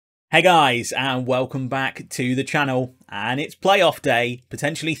Hey guys, and welcome back to the channel. And it's playoff day,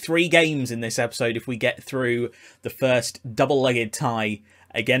 potentially 3 games in this episode if we get through the first double-legged tie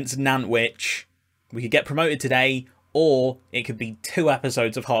against Nantwich. We could get promoted today, or it could be 2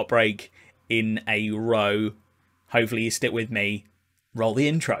 episodes of heartbreak in a row. Hopefully you stick with me. Roll the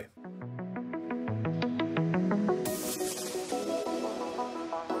intro.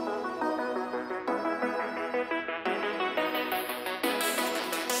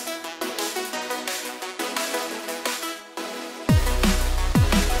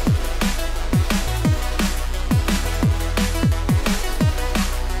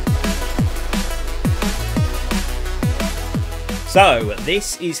 So,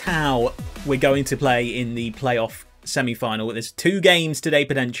 this is how we're going to play in the playoff semi-final. There's 2 games today,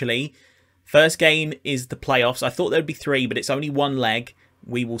 potentially. First game is the playoffs. I thought there'd be 3, but it's only 1 leg.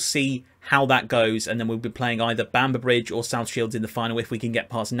 We will see how that goes, and then we'll be playing either Bamber Bridge or South Shields in the final if we can get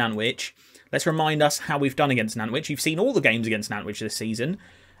past Nantwich. Let's remind us how we've done against Nantwich. You've seen all the games against Nantwich this season.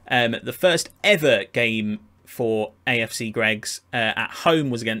 The first ever game for AFC Greg's at home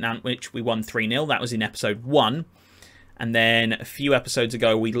was against Nantwich. We won 3-0. That was in episode 1. And then a few episodes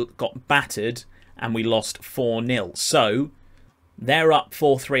ago, we got battered and we lost 4-0. So they're up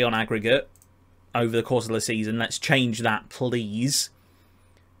 4-3 on aggregate over the course of the season. Let's change that, please.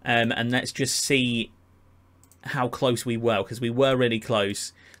 And let's just see how close we were, because we were really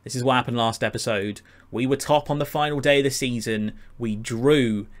close. This is what happened last episode. We were top on the final day of the season. We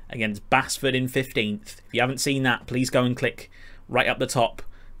drew against Basford in 15th. If you haven't seen that, please go and click right up the top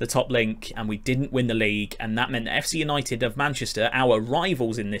link, and we didn't win the league, and that meant that FC United of Manchester, our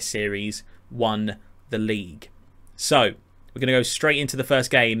rivals in this series, won the league. So we're going to go straight into the first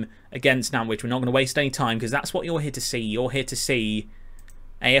game against Nantwich. We're not going to waste any time, because that's what you're here to see. You're here to see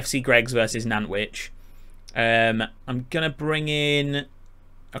AFC Greg's versus Nantwich. I'm going to bring in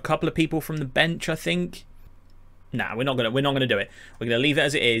a couple of people from the bench, I think. Nah, we're not going to do it. We're going to leave it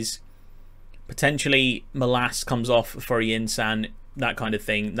as it is. Potentially Molas comes off for Ian-san, that kind of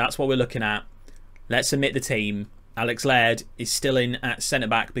thing. That's what we're looking at. Let's submit the team. Alex Laird is still in at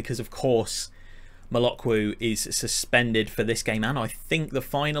centre-back because, of course, Malokwu is suspended for this game, and I think the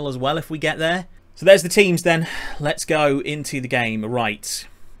final as well if we get there. So there's the teams then. Let's go into the game. Right.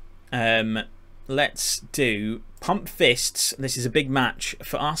 Let's do Pump Fists. This is a big match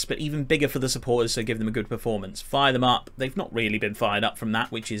for us, but even bigger for the supporters, so give them a good performance. Fire them up. They've not really been fired up from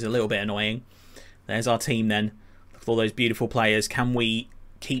that, which is a little bit annoying. There's our team then. Look at all those beautiful players. Can we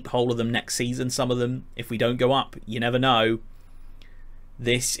keep hold of them next season, some of them? If we don't go up, you never know.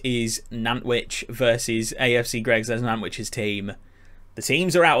 This is Nantwich versus AFC Greg's. There's Nantwich's team. The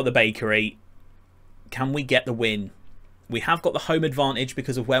teams are out of the bakery. Can we get the win? We have got the home advantage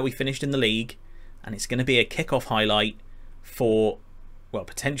because of where we finished in the league, and it's going to be a kick-off highlight for, well,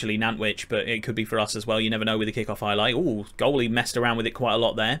 potentially Nantwich, but it could be for us as well. You never know with the kick-off highlight. Ooh, goalie messed around with it quite a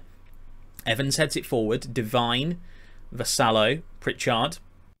lot there. Evans heads it forward. Divine, Vassallo, Pritchard.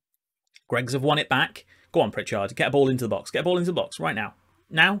 Greggs have won it back. Go on, Pritchard. Get a ball into the box. Get a ball into the box right now.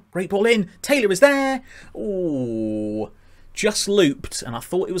 Now, great ball in. Taylor is there. Ooh, just looped, and I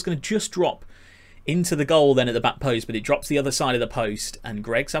thought it was going to just drop into the goal then at the back post, but it drops the other side of the post, and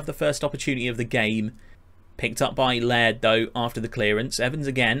Greggs have the first opportunity of the game. Picked up by Laird, though, after the clearance. Evans,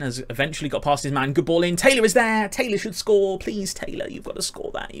 again, has eventually got past his man. Good ball in. Taylor is there. Taylor should score. Please, Taylor, you've got to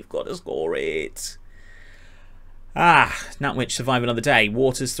score that. You've got to score it. Ah, Nantwich survive another day.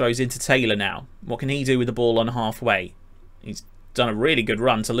 Waters throws into Taylor now. What can he do with the ball on halfway? He's done a really good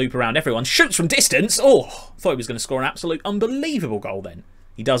run to loop around everyone. Shoots from distance. Oh, thought he was going to score an absolute unbelievable goal then.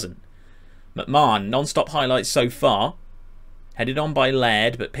 He doesn't. McMahon, non-stop highlights so far. Headed on by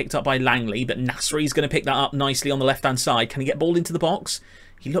Laird, but picked up by Langley. But Nasri's going to pick that up nicely on the left-hand side. Can he get ball into the box?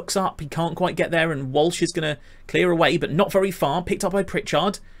 He looks up. He can't quite get there. And Walsh is going to clear away, but not very far. Picked up by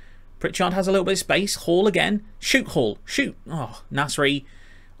Pritchard. Pritchard has a little bit of space. Hall again. Shoot, Hall. Shoot. Oh, Nasri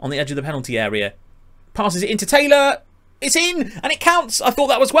on the edge of the penalty area. Passes it into Taylor. It's in, and it counts. I thought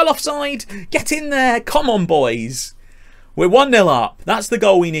that was well offside. Get in there. Come on, boys. We're 1-0 up. That's the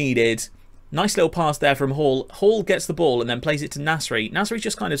goal we needed. Nice little pass there from Hall. Hall gets the ball and then plays it to Nasri. Nasri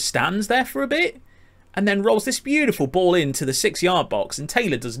just kind of stands there for a bit and then rolls this beautiful ball into the 6-yard box, and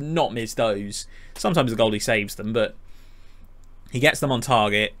Taylor does not miss those. Sometimes the goalie saves them, but he gets them on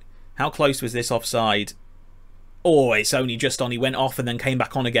target. How close was this offside? Oh, it's only just on. He went off and then came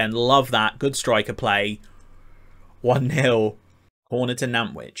back on again. Love that. Good striker play. 1-0. Corner to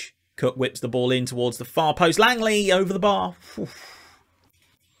Nantwich. Cook whips the ball in towards the far post. Langley over the bar. Oof.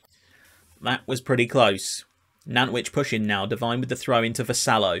 That was pretty close. Nantwich pushing now. Divine with the throw into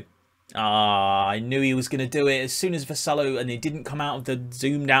Vassallo. Ah, I knew he was going to do it as soon as Vassallo, and it didn't come out of the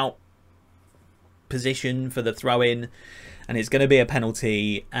zoomed out position for the throw in, and it's going to be a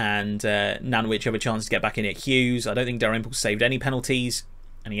penalty, and Nantwich have a chance to get back in at Hughes. I don't think Dalrymple saved any penalties,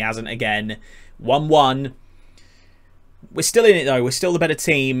 and he hasn't again. 1-1. We're still in it though. We're still the better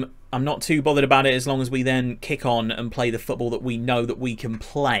team. I'm not too bothered about it as long as we then kick on and play the football that we know that we can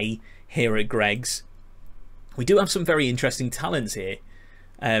play here at Greggs. We do have some very interesting talents here.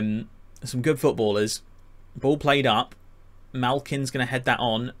 Some good footballers. Ball played up. Malkin's going to head that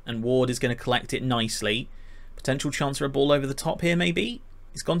on, and Ward is going to collect it nicely. Potential chance for a ball over the top here, maybe.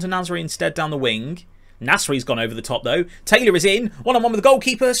 He's gone to Nasri instead down the wing. Nasri's gone over the top, though. Taylor is in. One-on-one with the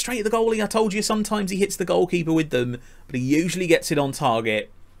goalkeeper. Straight at the goalie. I told you, sometimes he hits the goalkeeper with them, but he usually gets it on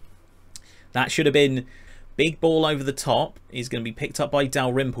target. That should have been big ball over the top. He's going to be picked up by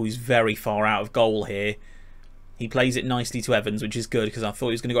Dalrymple, who's very far out of goal here. He plays it nicely to Evans, which is good because I thought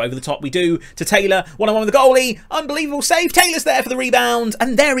he was going to go over the top. We do to Taylor. One-on-one with the goalie. Unbelievable save. Taylor's there for the rebound.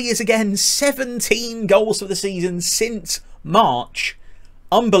 And there he is again. 17 goals for the season since March.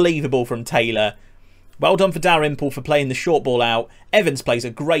 Unbelievable from Taylor. Well done for Dalrymple for playing the short ball out. Evans plays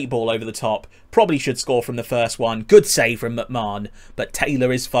a great ball over the top. Probably should score from the first one. Good save from McMahon. But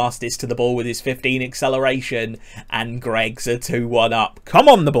Taylor is fastest to the ball with his 15 acceleration. And Greggs are 2-1 up. Come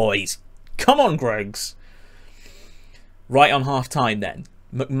on, the boys. Come on, Greggs. Right on half-time then.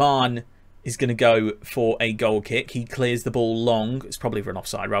 McMahon is going to go for a goal kick. He clears the ball long. It's probably for an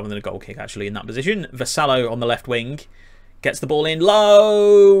offside rather than a goal kick, actually, in that position. Vassallo on the left wing. Gets the ball in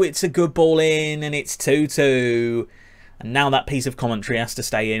low. It's a good ball in, and it's 2-2. And now that piece of commentary has to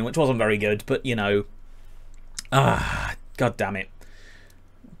stay in, which wasn't very good, but, you know. God damn it.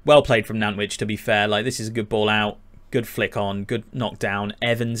 Well played from Nantwich, to be fair. Like, this is a good ball out. Good flick on. Good knockdown.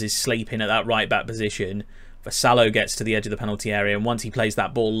 Evans is sleeping at that right-back position. Vassallo gets to the edge of the penalty area, and once he plays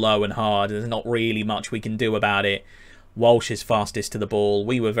that ball low and hard, there's not really much we can do about it. Walsh is fastest to the ball.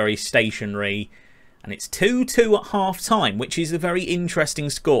 We were very stationary. And it's 2-2 at half-time, which is a very interesting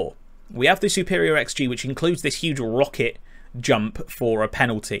score. We have the superior XG, which includes this huge rocket jump for a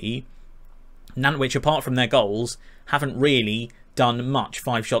penalty. Nantwich, apart from their goals, haven't really done much.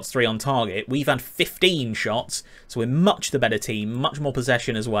 5 shots, 3 on target. We've had 15 shots, so we're much the better team, much more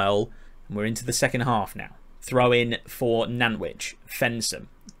possession as well. And we're into the second half now. Throw in for Nantwich. Fensom.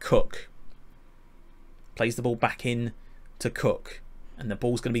 Cook. Plays the ball back in to Cook. And the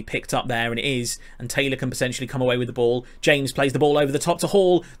ball's going to be picked up there, and it is. And Taylor can potentially come away with the ball. James plays the ball over the top to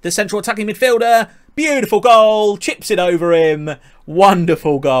Hall, the central attacking midfielder. Beautiful goal. Chips it over him.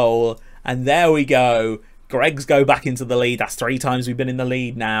 Wonderful goal. And there we go. Greggs go back into the lead. That's 3 times we've been in the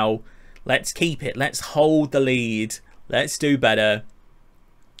lead now. Let's keep it. Let's hold the lead. Let's do better.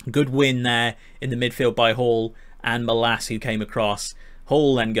 Good win there in the midfield by Hall and Molass, who came across.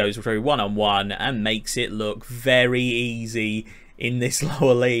 Hall then goes through one-on-one and makes it look very easy in this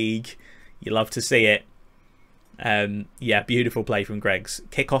lower league. You love to see it. Yeah, beautiful play from Greggs.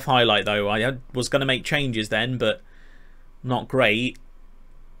 Kick-off highlight, though. I was going to make changes then, but not great.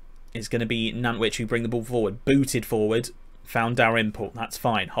 It's going to be Nantwich who bring the ball forward. Booted forward. Found Dalrymple. That's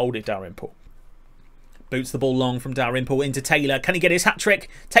fine. Hold it, Dalrymple. Boots the ball long from Dalrymple into Taylor. Can he get his hat-trick?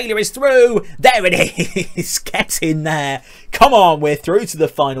 Taylor is through. There it is. Get in there. Come on, we're through to the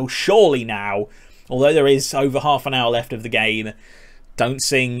final. Surely now. Although there is over half an hour left of the game. Don't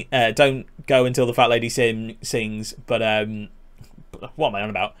sing. Don't go until the fat lady sings. But what am I on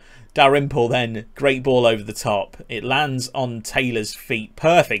about? Dalrymple then. Great ball over the top. It lands on Taylor's feet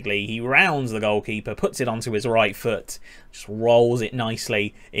perfectly. He rounds the goalkeeper. Puts it onto his right foot. Just rolls it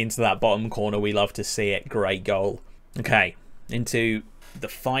nicely into that bottom corner. We love to see it. Great goal. Okay. Into the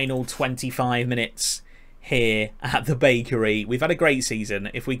final 25 minutes here at the bakery. We've had a great season.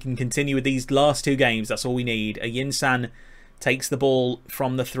 If we can continue with these last 2 games, that's all we need. Yinsan takes the ball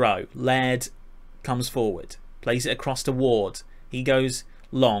from the throw. Laird comes forward. Plays it across to Ward. He goes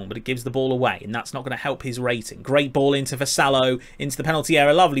long, but it gives the ball away, and that's not going to help his rating. Great ball into Vassallo, into the penalty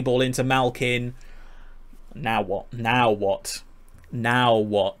area. Lovely ball into Malkin. Now what? Now what? Now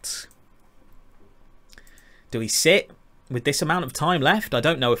what? Do we sit with this amount of time left? I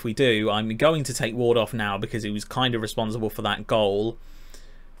don't know if we do. I'm going to take Ward off now because he was kind of responsible for that goal.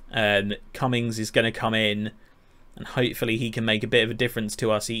 Cummings is going to come in, and hopefully he can make a bit of a difference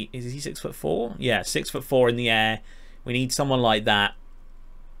to us. Is he 6'4"? Yeah, 6'4" in the air. We need someone like that.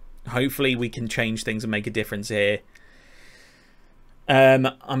 Hopefully we can change things and make a difference here.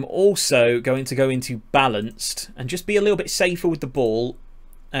 I'm also going to go into balanced and just be a little bit safer with the ball.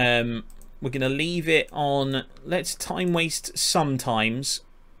 We're going to leave it on, let's time waste sometimes.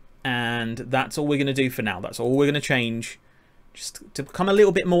 And that's all we're going to do for now. That's all we're going to change Just to become a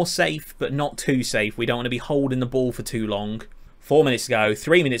little bit more safe, but not too safe. We don't want to be holding the ball for too long. 4 minutes to go,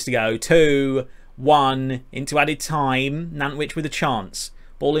 3 minutes to go, 2, 1, into added time. Nantwich with a chance.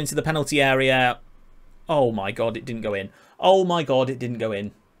 Ball into the penalty area. Oh my God, it didn't go in. Oh my God, it didn't go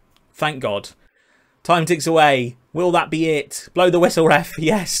in. Thank God. Time ticks away. Will that be it? Blow the whistle, ref.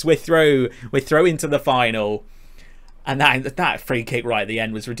 Yes, we're through. We're through into the final. And that free kick right at the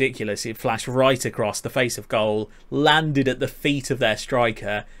end was ridiculous. It flashed right across the face of goal, landed at the feet of their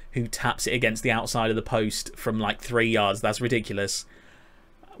striker, who taps it against the outside of the post from like 3 yards. That's ridiculous.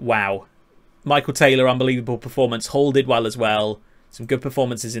 Wow. Michael Taylor, unbelievable performance. Hall did well as well. Some good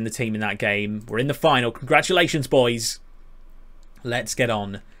performances in the team in that game. We're in the final. Congratulations, boys. Let's get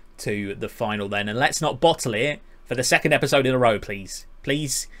on to the final then. And let's not bottle it for the second episode in a row, please.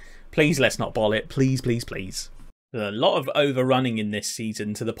 Please, please let's not bottle it. Please, please, please. A lot of overrunning in this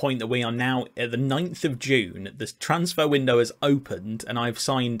season to the point that we are now at the 9th of June. The transfer window has opened and I've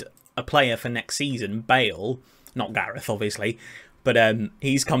signed a player for next season, Bale. Not Gareth, obviously. But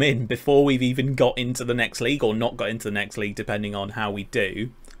he's come in before we've even got into the next league, or not got into the next league, depending on how we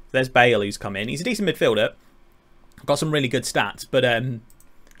do. There's Bale who's come in. He's a decent midfielder. Got some really good stats, but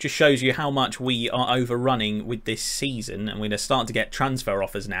just shows you how much we are overrunning with this season. And we're going to start to get transfer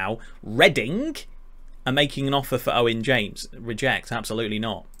offers now. Reading are making an offer for Owen James. Reject, absolutely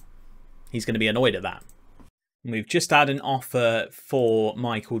not. He's going to be annoyed at that. We've just had an offer for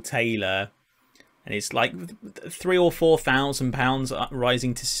Michael Taylor, and it's like £3,000 or £4,000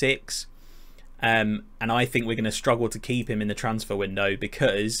 rising to £6,000. And I think we're going to struggle to keep him in the transfer window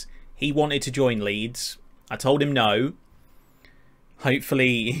because he wanted to join Leeds. I told him no.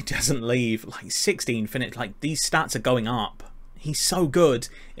 Hopefully he doesn't leave. Like 16 finish. Like these stats are going up. He's so good.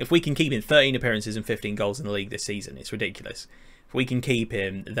 If we can keep him 13 appearances and 15 goals in the league this season, it's ridiculous. If we can keep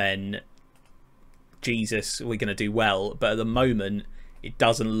him, then Jesus, we're going to do well. But at the moment, it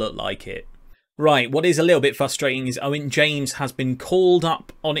doesn't look like it. Right, what is a little bit frustrating is Owen James has been called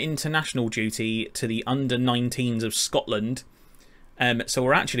up on international duty to the under-19s of Scotland. So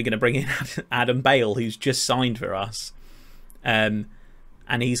we're actually going to bring in Adam Bale, who's just signed for us. And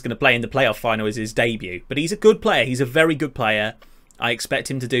he's going to play in the playoff final as his debut. But he's a good player. He's a very good player. I expect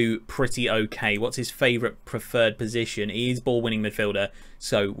him to do pretty okay. What's his favourite preferred position? He is ball-winning midfielder,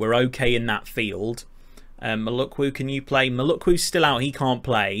 so we're okay in that field. Malukwu, can you play? Malukwu's still out. He can't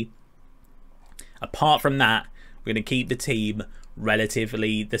play. Apart from that, we're going to keep the team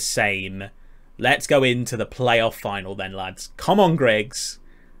relatively the same. Let's go into the playoff final then, lads. Come on, Greggs.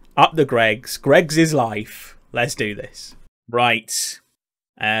 Up the Greggs. Greggs is life. Let's do this. Right.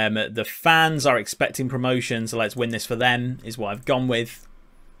 The fans are expecting promotion, so let's win this for them, is what I've gone with.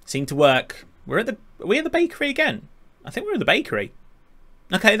 Seemed to work. Are we at the bakery again? I think we're at the bakery.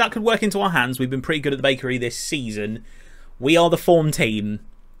 Okay, that could work into our hands. We've been pretty good at the bakery this season. We are the form team.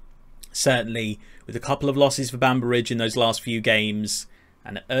 Certainly, with a couple of losses for Bamber Ridge in those last few games.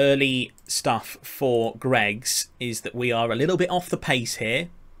 And early stuff for Greggs is that we are a little bit off the pace here.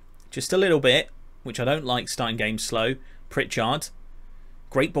 Just a little bit, which I don't like starting games slow. Pritchard.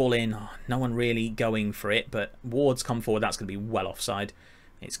 Great ball in. Oh, no one really going for it, but Ward's come forward. That's going to be well offside.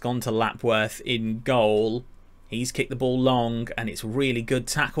 It's gone to Lapworth in goal. He's kicked the ball long, and it's a really good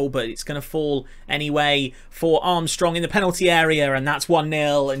tackle, but it's going to fall anyway for Armstrong in the penalty area, and that's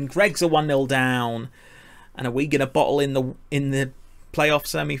 1-0, and Greggs are 1-0 down. And are we going to bottle in the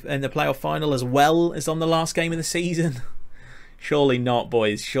playoff final as well as on the last game of the season? Surely not,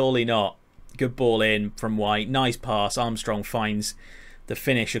 boys. Surely not. Good ball in from White. Nice pass. Armstrong finds the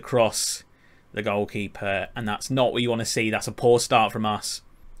finish across the goalkeeper, and that's not what you want to see. That's a poor start from us.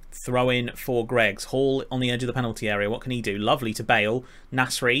 Throw in for Greggs. Hall on the edge of the penalty area. What can he do? Lovely to Bale.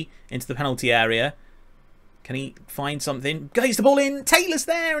 Nasri into the penalty area. Can he find something? Gets the ball in. Taylor's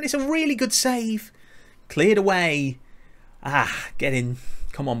there, and it's a really good save. Cleared away. Get in.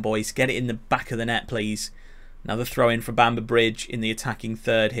 Come on, boys. Get it in the back of the net, please. Another throw in for Bamber Bridge in the attacking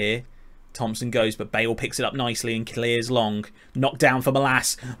third here. Thompson goes, but Bale picks it up nicely and clears long. Knocked down for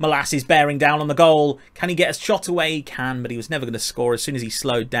Malass. Malass is bearing down on the goal. Can he get a shot away? He can, but he was never going to score as soon as he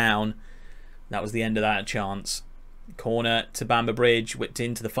slowed down. That was the end of that chance. Corner to Bamber Bridge. Whipped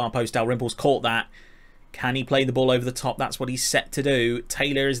into the far post. Dalrymple's caught that. Can he play the ball over the top? That's what he's set to do.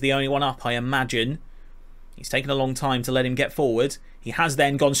 Taylor is the only one up, I imagine. He's taken a long time to let him get forward. He has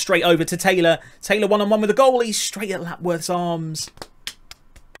then gone straight over to Taylor. Taylor one-on-one with the goalie. Straight at Lapworth's arms.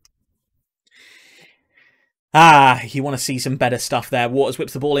 You want to see some better stuff there. Waters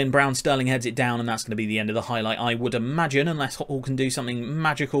whips the ball in. Brown Sterling heads it down, and that's going to be the end of the highlight, I would imagine, unless Hall can do something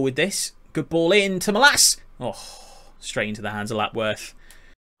magical with this. Good ball in to Malass. Oh, straight into the hands of Lapworth.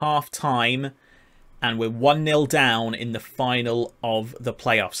 Half time. And we're 1-0 down in the final of the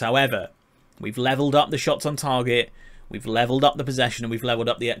playoffs. However, we've levelled up the shots on target, we've levelled up the possession, and we've levelled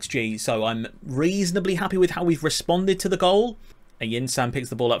up the XG. So I'm reasonably happy with how we've responded to the goal. Yin-san picks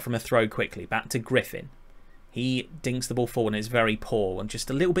the ball up from a throw quickly. Back to Griffin. He dinks the ball forward and is very poor. And just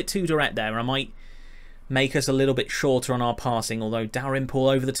a little bit too direct there. I might make us a little bit shorter on our passing. Although Dalrymple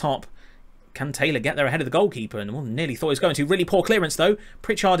over the top. Can Taylor get there ahead of the goalkeeper? And nearly thought he was going to. Really poor clearance though.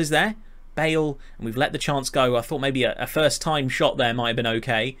 Pritchard is there. Bale, and we've let the chance go. I thought maybe a first time shot there might have been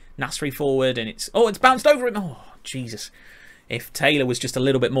okay. Nasri forward, and it's bounced over him. Oh, Jesus. If Taylor was just a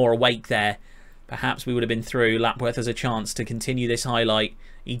little bit more awake there, perhaps we would have been through. Lapworth has a chance to continue this highlight.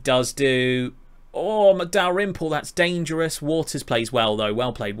 He does do... Oh, Dalrymple, that's dangerous. Waters plays well, though.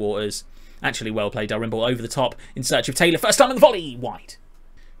 Well played, Waters. Actually, well played, Dalrymple over the top in search of Taylor. First time on the volley, wide.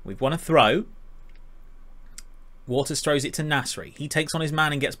 We've won a throw. Waters throws it to Nasri. He takes on his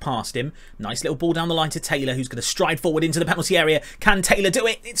man and gets past him. Nice little ball down the line to Taylor, who's going to stride forward into the penalty area. Can Taylor do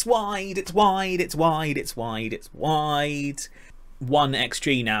it? It's wide, it's wide, it's wide, it's wide, it's wide. 1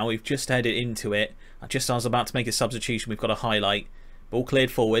 XG now. We've just headed into it. Just as I was about to make a substitution, we've got a highlight. Ball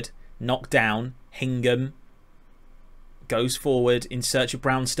cleared forward. Knocked down. Hingham goes forward in search of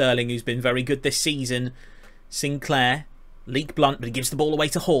Brown Sterling, who's been very good this season. Sinclair. Leak blunt, but he gives the ball away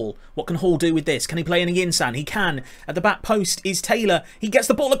to Hall. What can Hall do with this? Can he play in a Yin-san? He can. At the back post is Taylor. He gets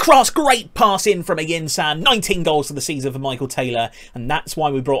the ball across. Great pass in from a Yin-san. 19 goals for the season for Michael Taylor. And that's why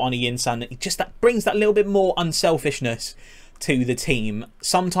we brought on a Yin-san. That brings that little bit more unselfishness to the team.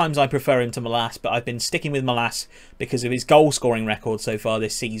 Sometimes I prefer him to Malas, but I've been sticking with Malas because of his goal-scoring record so far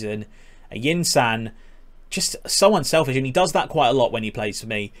this season. A Yin-san, just so unselfish, and he does that quite a lot when he plays for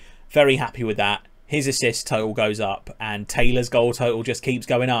me. Very happy with that. His assist total goes up and Taylor's goal total just keeps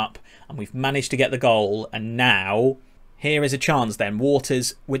going up. And we've managed to get the goal. And now, here is a chance then.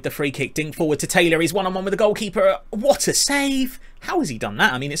 Waters with the free kick. Dink forward to Taylor. He's one-on-one with the goalkeeper. What a save. How has he done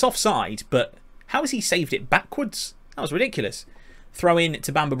that? I mean, it's offside, but how has he saved it backwards? That was ridiculous. Throw in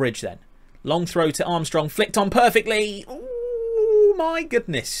to Bamber Bridge then. Long throw to Armstrong. Flicked on perfectly. Oh, my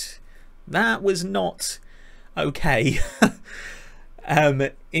goodness. That was not okay.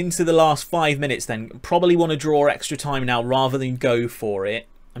 Into the last 5 minutes then. Probably want to draw extra time now rather than go for it.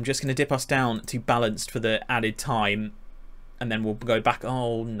 I'm just going to dip us down to balanced for the added time. And then we'll go back.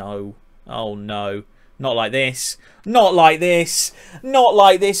 Oh no. Oh no. Not like this. Not like this. Not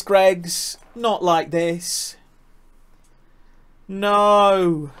like this, Greggs. Not like this.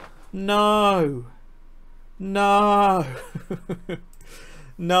 No. No. No.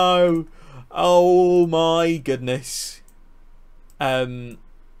 No. Oh my goodness. I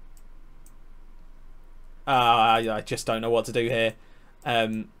just don't know what to do here.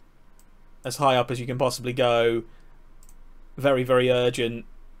 As high up as you can possibly go. Very, very urgent.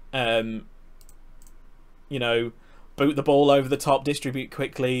 You know, boot the ball over the top, distribute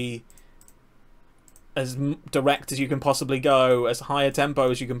quickly. As direct as you can possibly go. As high a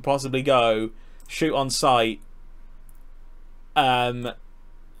tempo as you can possibly go. Shoot on sight. We're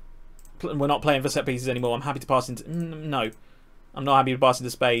not playing for set pieces anymore. I'm happy to pass into... No. I'm not happy to pass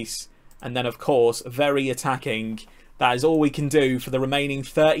into space. And then, of course, very attacking. That is all we can do for the remaining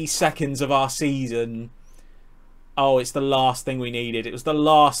 30 seconds of our season. Oh, it's the last thing we needed. It was the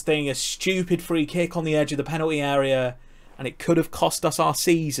last thing. A stupid free kick on the edge of the penalty area. And it could have cost us our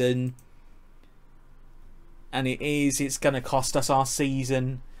season. And it is. It's going to cost us our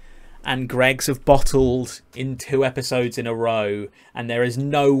season. And Greggs have bottled in 2 episodes in a row. And there is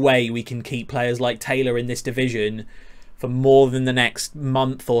no way we can keep players like Taylor in this division for more than the next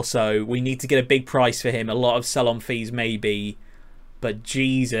month or so. We need to get a big price for him. A lot of sell-on fees maybe. But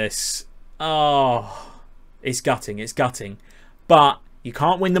Jesus. Oh, it's gutting. It's gutting. But you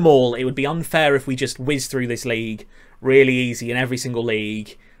can't win them all. It would be unfair if we just whiz through this league really easy in every single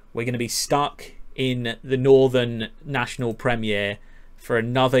league. We're going to be stuck in the Northern National Premier for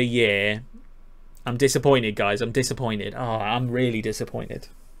another year. I'm disappointed, guys. I'm disappointed. Oh, I'm really disappointed.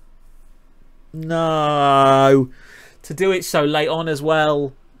 No. To do it so late on as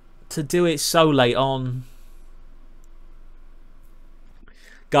well. To do it so late on.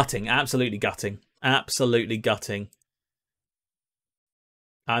 Gutting. Absolutely gutting. Absolutely gutting.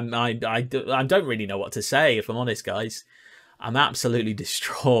 I don't really know what to say, if I'm honest, guys. I'm absolutely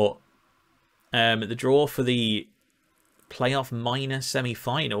distraught. The draw for the playoff minor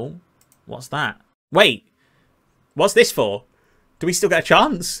semi-final. What's that? Wait. What's this for? Do we still get a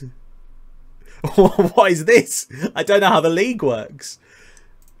chance? What is this? I don't know how the league works.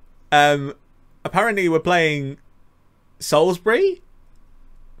 Apparently we're playing Salisbury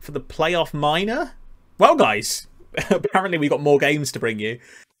for the playoff minor. Well, guys, apparently we got more games to bring you.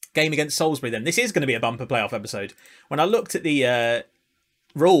 game against Salisbury then. This is going to be a bumper playoff episode. When I looked at the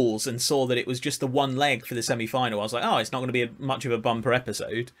rules and saw that it was just the one leg for the semi-final, I was like, oh, it's not going to be much of a bumper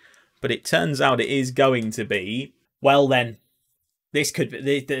episode. But it turns out it is going to be. Well then, this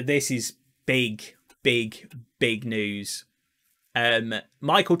is big, big, big news.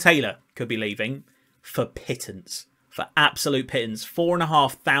 Michael Taylor could be leaving for pittance, for absolute pittance.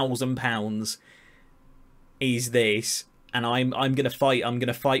 £4,500 is this, and I'm gonna fight. I'm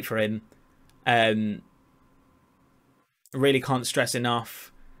gonna fight for him. Really can't stress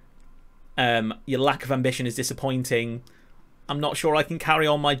enough. Your lack of ambition is disappointing. I'm not sure I can carry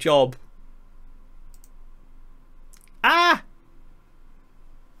on my job. Ah!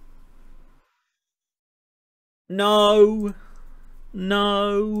 No.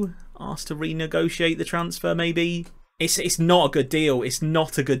 No. Asked to renegotiate the transfer, maybe. It's not a good deal. It's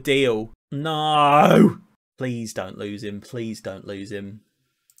not a good deal. No. Please don't lose him. Please don't lose him.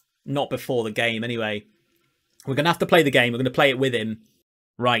 Not before the game, anyway. We're going to have to play the game. We're going to play it with him.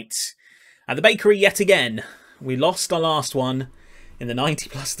 Right. At the bakery yet again. We lost our last one in the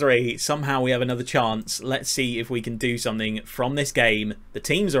 90+3. Somehow we have another chance. Let's see if we can do something from this game. The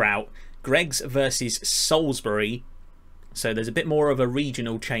teams are out. Greggs versus Salisbury. So there's a bit more of a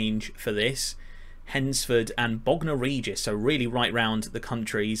regional change for this. Hensford and Bognor Regis. So really right round the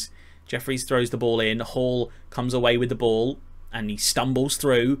countries. Jeffries throws the ball in. Hall comes away with the ball. And he stumbles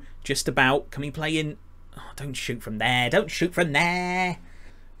through. Just about. Can we play in? Oh, don't shoot from there. Don't shoot from there.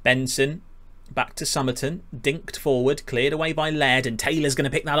 Benson. Back to Somerton. Dinked forward. Cleared away by Laird. And Taylor's going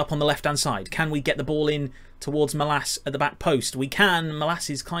to pick that up on the left-hand side. Can we get the ball in towards Malass at the back post? We can. Malass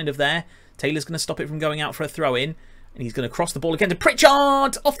is kind of there. Taylor's going to stop it from going out for a throw-in. And he's going to cross the ball again to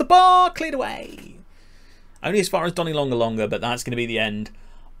Pritchard. Off the bar. Cleared away. Only as far as Donny Longer, but that's going to be the end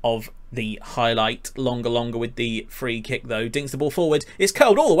of the highlight. Longer with the free kick, though. Dinks the ball forward. It's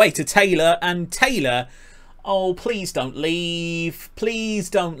curled all the way to Taylor. And Taylor... Oh, please don't leave. Please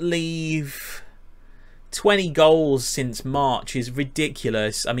don't leave. 20 goals since March is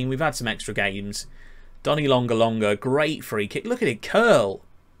ridiculous. I mean, we've had some extra games. Donny Longer, great free kick. Look at it curl.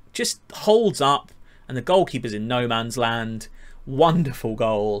 Just holds up. And the goalkeeper's in no man's land. Wonderful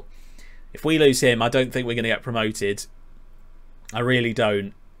goal. If we lose him, I don't think we're going to get promoted. I really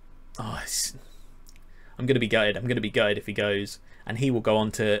don't. Oh, I'm going to be gutted. I'm going to be gutted if he goes. And he will go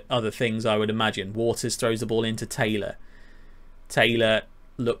on to other things, I would imagine. Waters throws the ball into Taylor. Taylor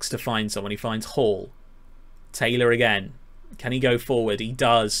looks to find someone. He finds Hall. Taylor again. Can he go forward? He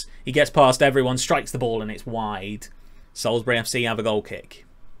does. He gets past everyone, strikes the ball, and it's wide. Salisbury FC have a goal kick.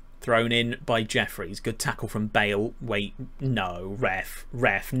 Thrown in by Jeffries. Good tackle from Bale. Wait, no. Ref.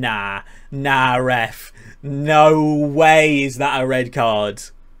 Nah, ref. No way is that a red card.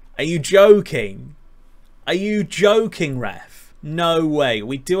 Are you joking? Are you joking, ref? No way.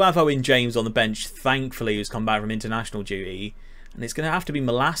 We do have Owen James on the bench, thankfully, who's come back from international duty. And it's going to have to be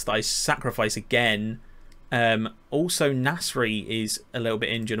Malass that I sacrifice again. Also, Nasri is a little bit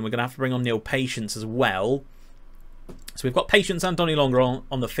injured, and we're going to have to bring on Neil Patience as well. So we've got Patience and Donny Longer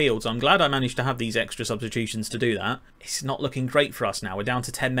on the field, so I'm glad I managed to have these extra substitutions to do that. It's not looking great for us now. We're down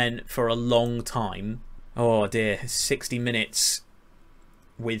to 10 men for a long time. Oh dear, 60 minutes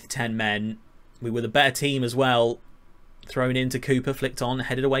with 10 men. We were the better team as well. Thrown into Cooper, flicked on,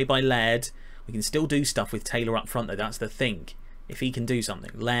 headed away by Laird. We can still do stuff with Taylor up front though, that's the thing. If he can do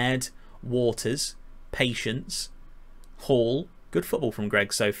something. Laird, Waters, Patience, Hall. Good football from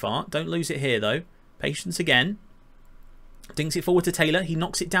Greg so far. Don't lose it here though. Patience again. Dinks it forward to Taylor. He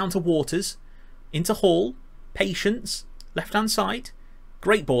knocks it down to Waters. Into Hall. Patience. Left hand side.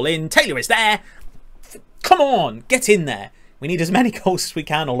 Great ball in. Taylor is there. Come on. Get in there. We need as many goals as we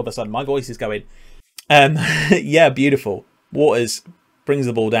can all of a sudden. My voice is going. Yeah, beautiful. Waters brings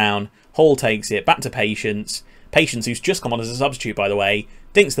the ball down. Hall takes it. Back to Patience. Patience, who's just come on as a substitute, by the way.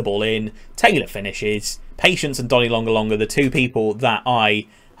 Dinks the ball in. Taylor finishes. Patience and Donny Longer, the two people that I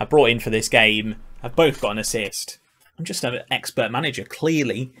have brought in for this game, have both got an assist. I'm just an expert manager,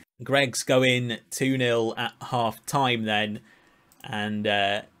 clearly. Greg's going 2-0 at half time then. And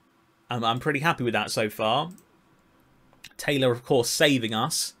I'm pretty happy with that so far. Taylor, of course, saving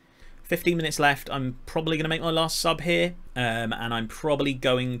us. 15 minutes left. I'm probably going to make my last sub here. And I'm probably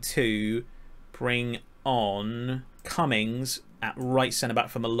going to bring on Cummings at right centre-back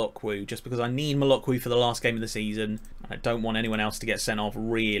for Malokwu, just because I need Malokwu for the last game of the season. I don't want anyone else to get sent off,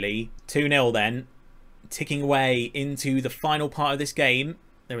 really. 2-0 then. Ticking away into the final part of this game.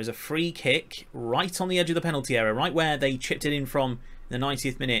 There is a free kick right on the edge of the penalty area, right where they chipped it in from in the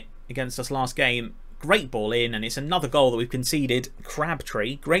 90th minute against us last game. Great ball in, and it's another goal that we've conceded.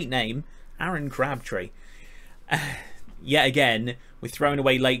 Crabtree, great name. Aaron Crabtree. Yet again, we're throwing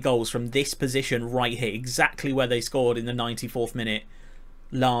away late goals from this position right here, exactly where they scored in the 94th minute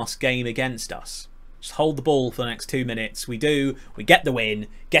last game against us. Just hold the ball for the next 2 minutes. We do. We get the win,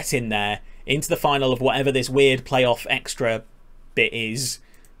 get in there, into the final of whatever this weird playoff extra bit is.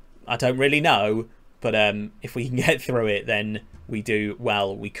 I don't really know, but if we can get through it, then we do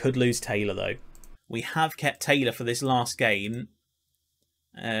well. We could lose Taylor, though. We have kept Taylor for this last game.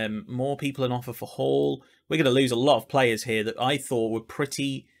 More people on offer for Hall. We're going to lose a lot of players here that I thought were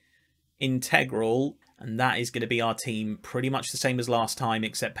pretty integral, and that is going to be our team pretty much the same as last time,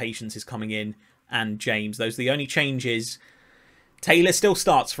 except Patience is coming in and James. Those are the only changes. Taylor still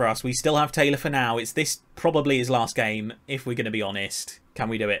starts for us. We still have Taylor for now. It's this probably his last game, if we're going to be honest. Can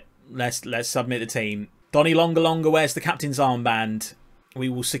we do it? Let's submit the team. Donny Longa Longa wears the captain's armband. We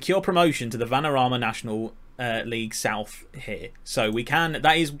will secure promotion to the Vanarama National League South here. So we can,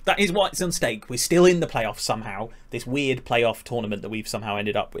 that is what's on stake. We're still in the playoffs somehow. This weird playoff tournament that we've somehow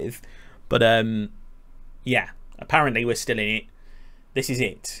ended up with. But yeah, apparently we're still in it. This is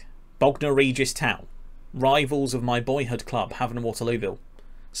it. Bognor Regis Town. Rivals of my boyhood club, Havant and Waterlooville.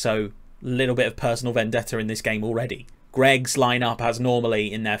 So, little bit of personal vendetta in this game already. Greg's line up as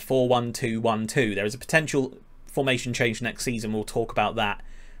normally in their 4-1-2-1-2. There is a potential formation change next season. We'll talk about that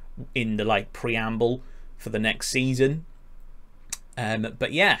in the preamble for the next season.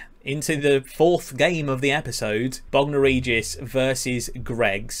 But yeah, into the fourth game of the episode. Bognor Regis versus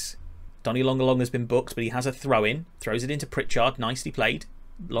Greg's. Donny Longa Longa has been booked, but he has a throw-in. Throws it into Pritchard. Nicely played.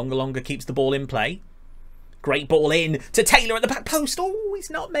 Longa Longa keeps the ball in play. Great ball in to Taylor at the back post. Oh, he's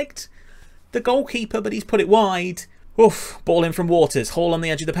nutmegged the goalkeeper, but he's put it wide. Oof, ball in from Waters. Hall on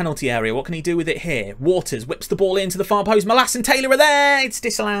the edge of the penalty area. What can he do with it here? Waters whips the ball into the far post. Molass and Taylor are there. It's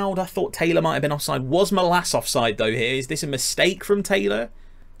disallowed. I thought Taylor might have been offside. Was Molass offside, though, here? Is this a mistake from Taylor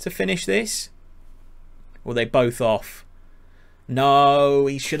to finish this? Or are they both off? No,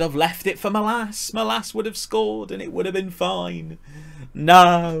 he should have left it for Molass. Molass would have scored and it would have been fine.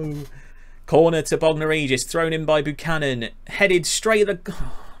 No. Corner to Bognor Regis, thrown in by Buchanan. Headed straight at the...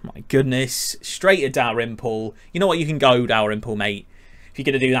 Oh, my goodness. Straight at Dalrymple. You know what? You can go, Dalrymple, mate. If you're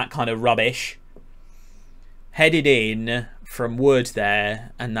going to do that kind of rubbish. Headed in from Wood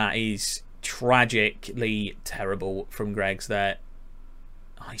there. And that is tragically terrible from Greg's there.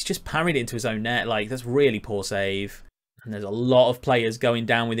 Oh, he's just parried it into his own net. That's really poor save. And there's a lot of players going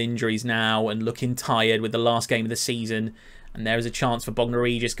down with injuries now and looking tired with the last game of the season. And there is a chance for Bognor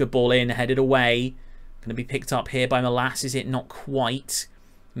Regis. Good ball in, headed away. Going to be picked up here by Molass. Is it? Not quite.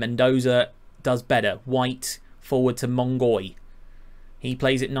 Mendoza does better. White forward to Mongoy. He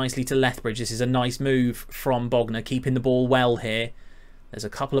plays it nicely to Lethbridge. This is a nice move from Bognor, keeping the ball well here. There's a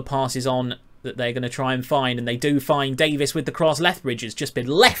couple of passes on that they're going to try and find. And they do find Davis with the cross. Lethbridge has just been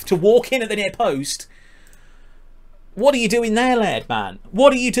left to walk in at the near post. What are you doing there, Laird, man?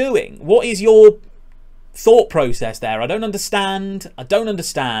 What are you doing? What is your thought process there? I don't understand. I don't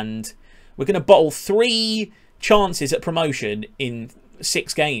understand. We're going to bottle 3 chances at promotion in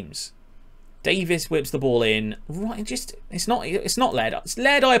 6 games. Davis whips the ball in. Right, just it's not Laird. It's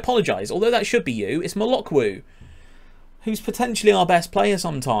Laird, I apologise. Although that should be you. It's Molokwu, who's potentially our best player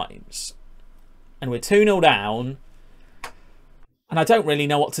sometimes. And we're 2-0 down. And I don't really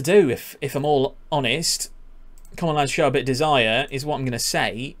know what to do if I'm all honest. Come on, lads, show a bit of desire is what I'm going to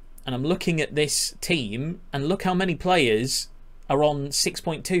say. And I'm looking at this team, and look how many players are on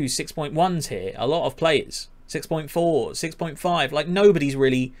 6.2, 6.1s here. A lot of players. 6.4, 6.5. Nobody's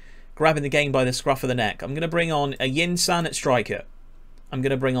really grabbing the game by the scruff of the neck. I'm going to bring on a Yin San at striker. I'm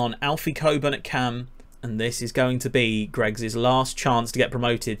going to bring on Alfie Coburn at cam. And this is going to be Greg's last chance to get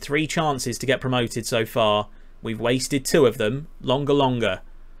promoted. 3 chances to get promoted so far. We've wasted 2 of them. Longa Longa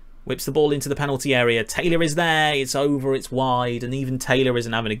whips the ball into the penalty area. Taylor is there. It's over. It's wide. And even Taylor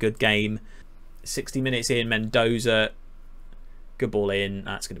isn't having a good game. 60 minutes in. Mendoza. Good ball in.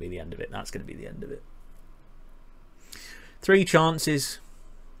 That's going to be the end of it. That's going to be the end of it. 3 chances.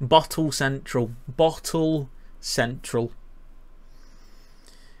 Bottle Central. Bottle Central.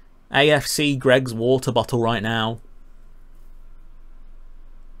 AFC Greg's water bottle right now.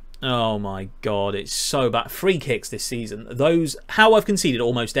 Oh my god, it's so bad. Free kicks this season. How I've conceded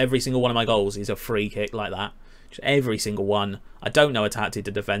almost every single one of my goals is a free kick like that. Just every single one. I don't know a tactic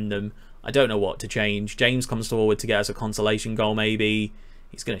to defend them. I don't know what to change. James comes forward to get us a consolation goal maybe.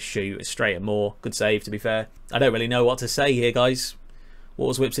 He's going to shoot straight at Moore. Good save, to be fair. I don't really know what to say here, guys.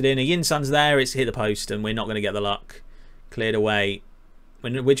 Waters whips it in. A Yinsan's there. It's hit the post and we're not going to get the luck. Cleared away.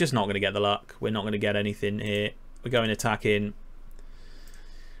 We're just not going to get the luck. We're not going to get anything here. We're going attacking.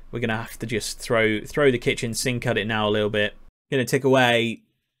 We're going to have to just throw the kitchen sink at it now a little bit. Going to tick away.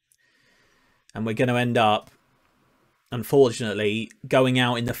 And we're going to end up unfortunately, going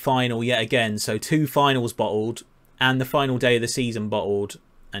out in the final yet again. So 2 finals bottled and the final day of the season bottled.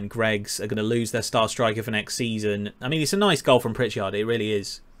 And Greggs are going to lose their star striker for next season. I mean, it's a nice goal from Pritchard. It really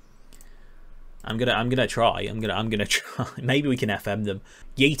is. I'm gonna try. I'm gonna try. Maybe we can FM them.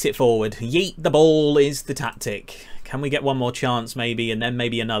 Yeet it forward. Yeet the ball is the tactic. Can we get one more chance maybe, and then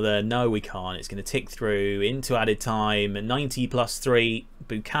maybe another? No, we can't. It's going to tick through into added time. 90 plus 3.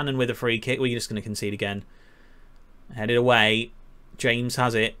 Buchanan with a free kick. We're just going to concede again. Headed away. James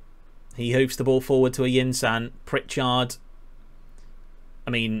has it. He hoofs the ball forward to a Yinsan. Pritchard.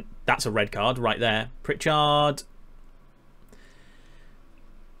 I mean, that's a red card right there. Pritchard.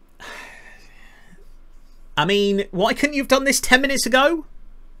 I mean, why couldn't you have done this 10 minutes ago?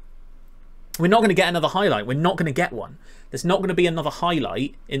 We're not going to get another highlight. We're not going to get one. There's not going to be another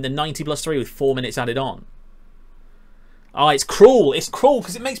highlight in the 90 plus 3 with 4 minutes added on. Oh, it's cruel. It's cruel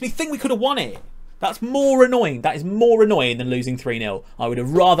because it makes me think we could have won it. That's more annoying. That is more annoying than losing 3-0. I would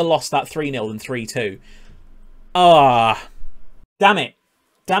have rather lost that 3-0 than 3-2. Ah. Damn it.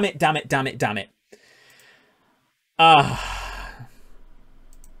 Damn it, damn it, damn it, damn it.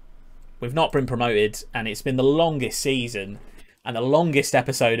 We've not been promoted, and it's been the longest season and the longest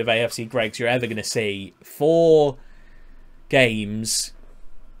episode of AFC Greggs you're ever going to see. 4 games.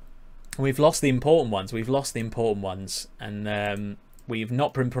 We've lost the important ones. We've lost the important ones. And we've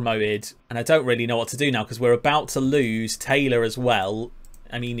not been promoted. And I don't really know what to do now because we're about to lose Taylor as well.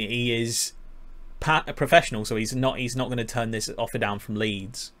 I mean, he is a professional, so he's not going to turn this offer down from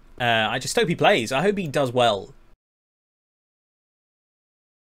Leeds. I just hope he plays. I hope he does well.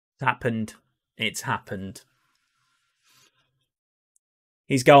 It's happened. It's happened.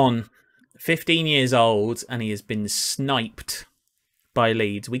 He's gone. 15 years old, and he has been sniped by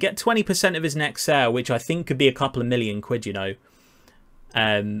Leeds. We get 20% of his next sale, which I think could be a couple of million quid, you know.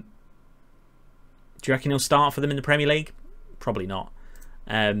 Do you reckon he'll start for them in the Premier League? Probably not.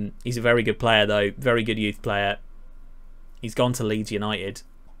 He's a very good player, though. Very good youth player. He's gone to Leeds United.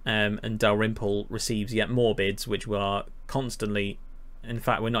 And Dalrymple receives yet more bids, which were constantly... In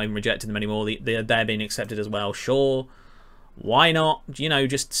fact, we're not even rejecting them anymore. They're being accepted as well. Sure. Why not? You know,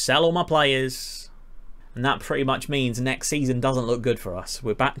 just sell all my players. And that pretty much means next season doesn't look good for us.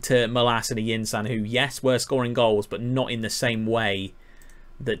 We're back to Molas and Yinsan, who, yes, were scoring goals, but not in the same way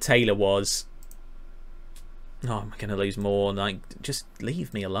that Taylor was. Oh, I'm going to lose more. Like, just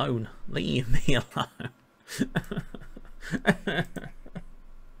leave me alone. Leave me alone.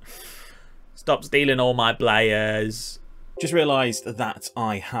 Stop stealing all my players. Just realised that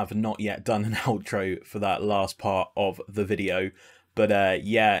I have not yet done an outro for that last part of the video. But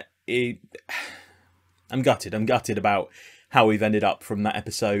yeah, I'm gutted. I'm gutted about how we've ended up from that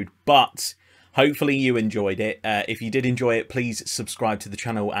episode. But hopefully you enjoyed it. If you did enjoy it, please subscribe to the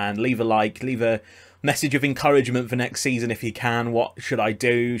channel and leave a like. Leave a message of encouragement for next season if you can. What should I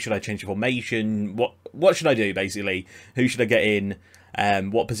do? Should I change the formation? What should I do, basically? Who should I get in?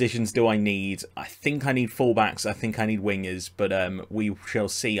 What positions do I need? I think I need fullbacks. I think I need wingers. But we shall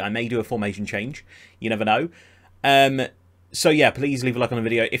see. I may do a formation change. You never know. So yeah, please leave a like on the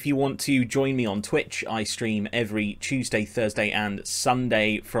video. If you want to join me on Twitch, I stream every Tuesday, Thursday and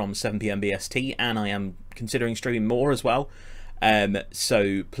Sunday from 7 PM BST. And I am considering streaming more as well.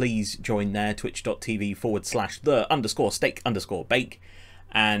 So please join there. Twitch.tv/the_steak_bake.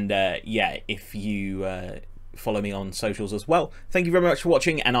 And yeah, if you... follow me on socials as well. Thank you very much for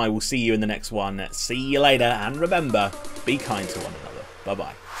watching, and I will see you in the next one. See you later, and remember, be kind to one another.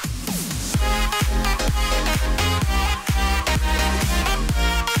 Bye-bye.